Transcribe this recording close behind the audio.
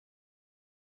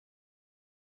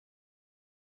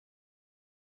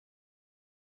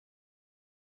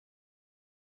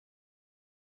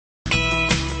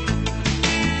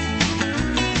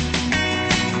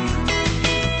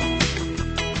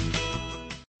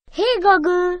Okay,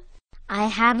 Goggle. I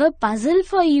have a puzzle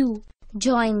for you.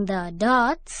 Join the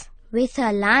dots with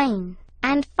a line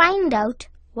and find out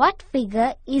what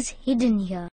figure is hidden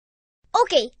here.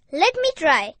 Okay, let me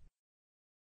try.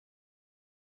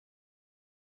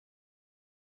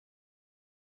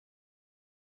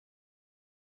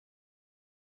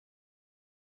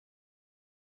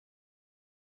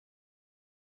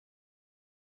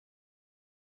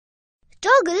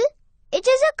 Toggle, it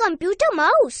is a computer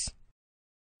mouse.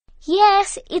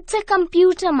 Yes, it's a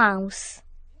computer mouse.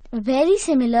 Very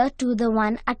similar to the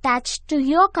one attached to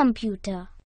your computer.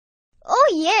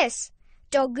 Oh yes.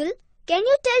 Toggle, can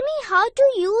you tell me how to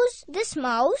use this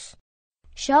mouse?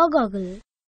 Sure, Goggle.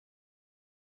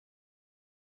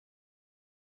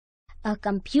 A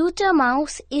computer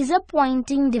mouse is a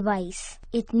pointing device.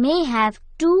 It may have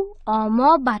 2 or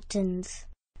more buttons.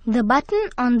 The button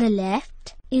on the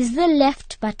left is the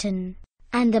left button,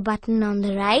 and the button on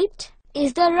the right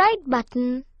is the right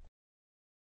button.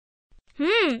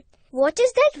 What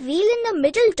is that wheel in the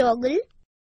middle, Toggle?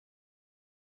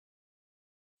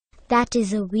 That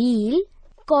is a wheel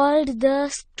called the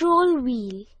scroll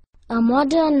wheel. A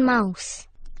modern mouse,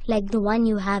 like the one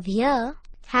you have here,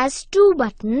 has 2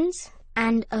 buttons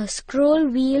and a scroll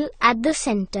wheel at the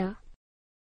center.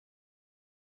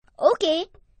 Okay,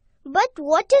 but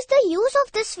what is the use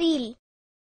of this wheel?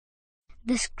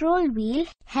 The scroll wheel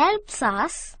helps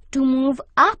us to move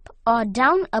up or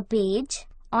down a page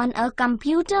on a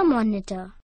computer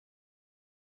monitor.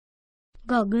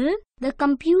 Goggle, the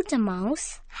computer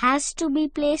mouse has to be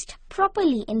placed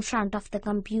properly in front of the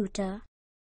computer.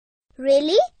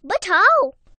 Really? But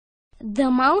how? The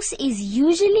mouse is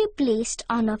usually placed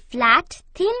on a flat,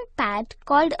 thin pad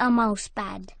called a mouse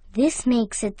pad. This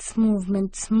makes its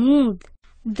movement smooth.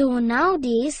 Though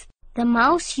nowadays, the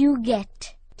mouse you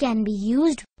get can be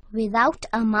used without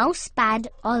a mouse pad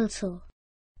also.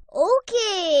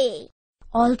 Okay.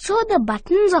 Also, the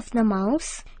buttons of the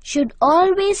mouse should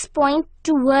always point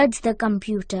towards the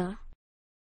computer.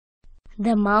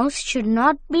 The mouse should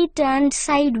not be turned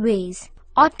sideways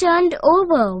or turned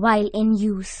over while in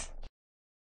use.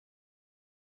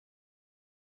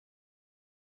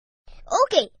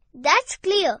 Okay, that's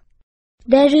clear.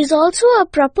 There is also a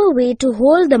proper way to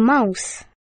hold the mouse.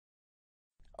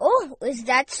 Oh, is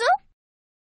that so?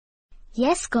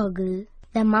 Yes, Goggle.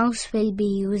 The mouse will be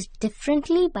used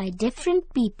differently by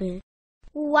different people.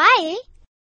 Why?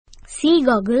 See,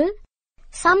 Goggle,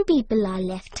 some people are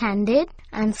left-handed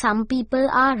and some people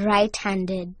are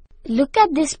right-handed. Look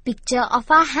at this picture of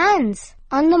our hands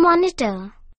on the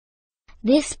monitor.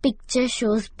 This picture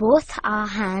shows both our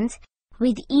hands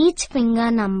with each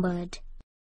finger numbered.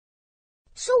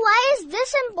 So why is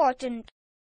this important?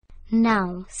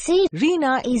 Now, say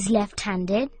Reena is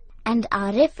left-handed and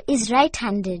Arif is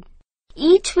right-handed.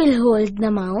 Each will hold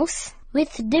the mouse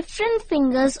with different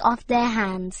fingers of their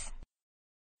hands.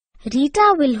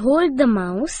 Rita will hold the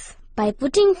mouse by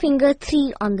putting finger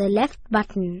 3 on the left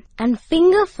button and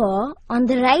finger 4 on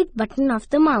the right button of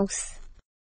the mouse.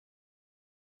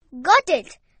 Got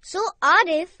it. So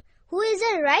Arif, who is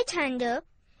a right-hander,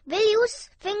 will use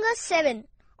finger 7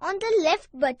 on the left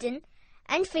button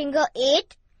and finger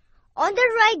 8 on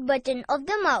the right button of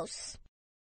the mouse.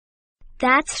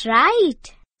 That's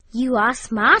right. You are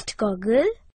smart, Goggle.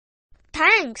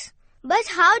 Thanks. But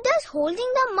how does holding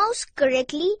the mouse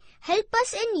correctly help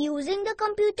us in using the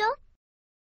computer?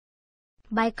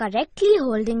 By correctly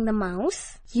holding the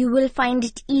mouse, you will find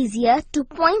it easier to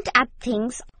point at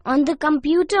things on the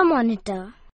computer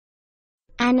monitor.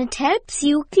 And it helps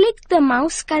you click the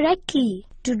mouse correctly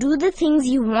to do the things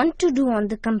you want to do on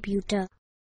the computer.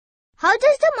 How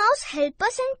does the mouse help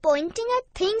us in pointing at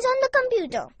things on the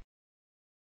computer?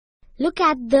 Look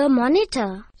at the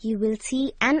monitor. You will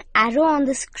see an arrow on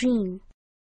the screen.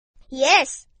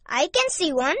 Yes, I can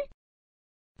see one.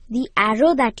 The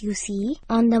arrow that you see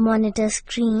on the monitor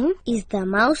screen is the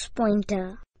mouse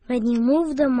pointer. When you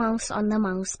move the mouse on the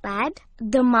mouse pad,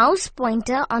 the mouse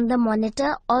pointer on the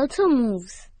monitor also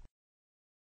moves.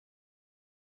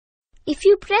 If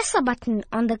you press a button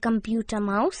on the computer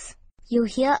mouse, you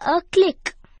hear a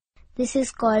click. This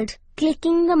is called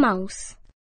clicking the mouse.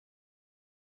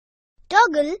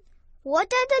 Toggle,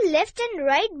 what are the left and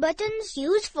right buttons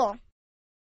used for?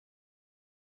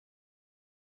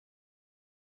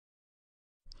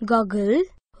 Goggle,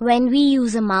 when we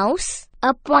use a mouse,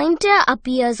 a pointer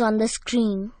appears on the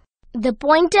screen. The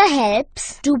pointer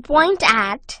helps to point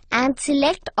at and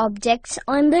select objects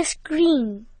on the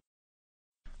screen.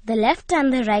 The left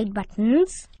and the right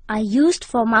buttons are used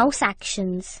for mouse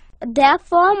actions. There are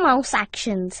 4 mouse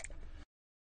actions.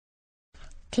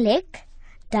 Click,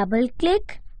 double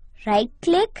click, right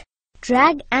click,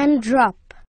 Drag and drop.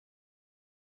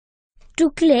 To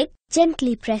click,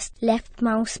 gently press left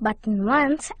mouse button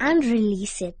once and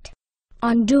release it.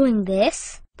 On doing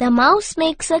this, the mouse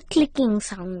makes a clicking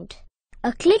sound.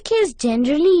 A click is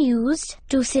generally used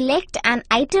to select an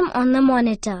item on the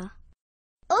monitor.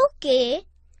 Okay.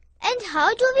 And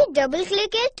how do we double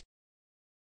click it?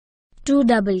 To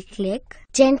double click,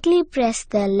 gently press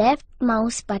the left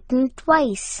mouse button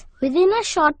twice within a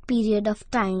short period of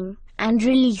time and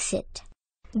release it.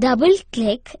 Double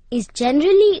click is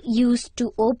generally used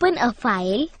to open a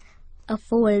file, a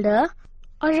folder,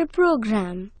 or a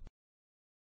program.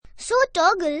 So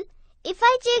Toggle, if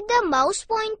I take the mouse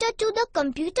pointer to the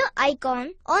computer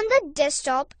icon on the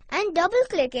desktop and double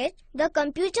click it, the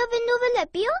computer window will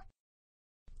appear?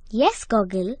 Yes,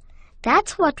 Goggle,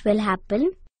 that's what will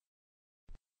happen.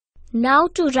 Now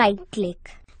to right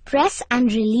click. Press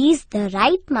and release the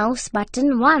right mouse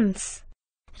button once.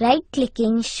 Right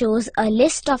clicking shows a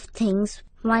list of things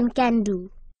one can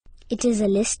do. It is a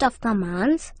list of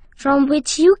commands from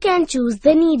which you can choose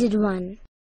the needed one.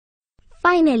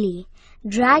 Finally,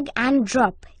 drag and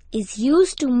drop is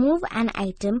used to move an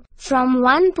item from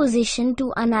one position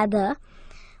to another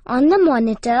on the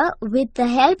monitor with the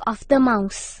help of the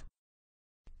mouse.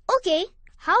 Okay,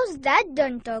 how's that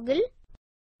done, Toggle?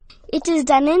 It is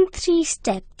done in 3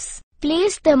 steps.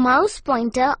 Place the mouse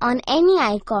pointer on any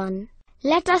icon.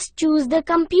 Let us choose the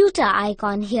computer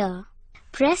icon here.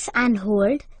 Press and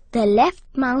hold the left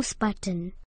mouse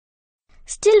button.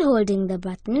 Still holding the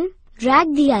button,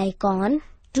 drag the icon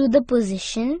to the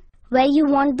position where you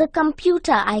want the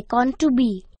computer icon to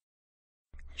be.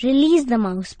 Release the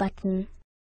mouse button.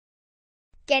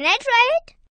 Can I try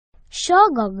it? Sure,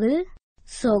 Goggle.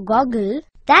 So, Goggle,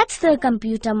 that's the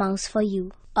computer mouse for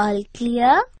you. All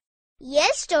clear?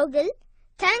 Yes, Toggle.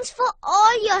 Thanks for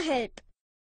all your help.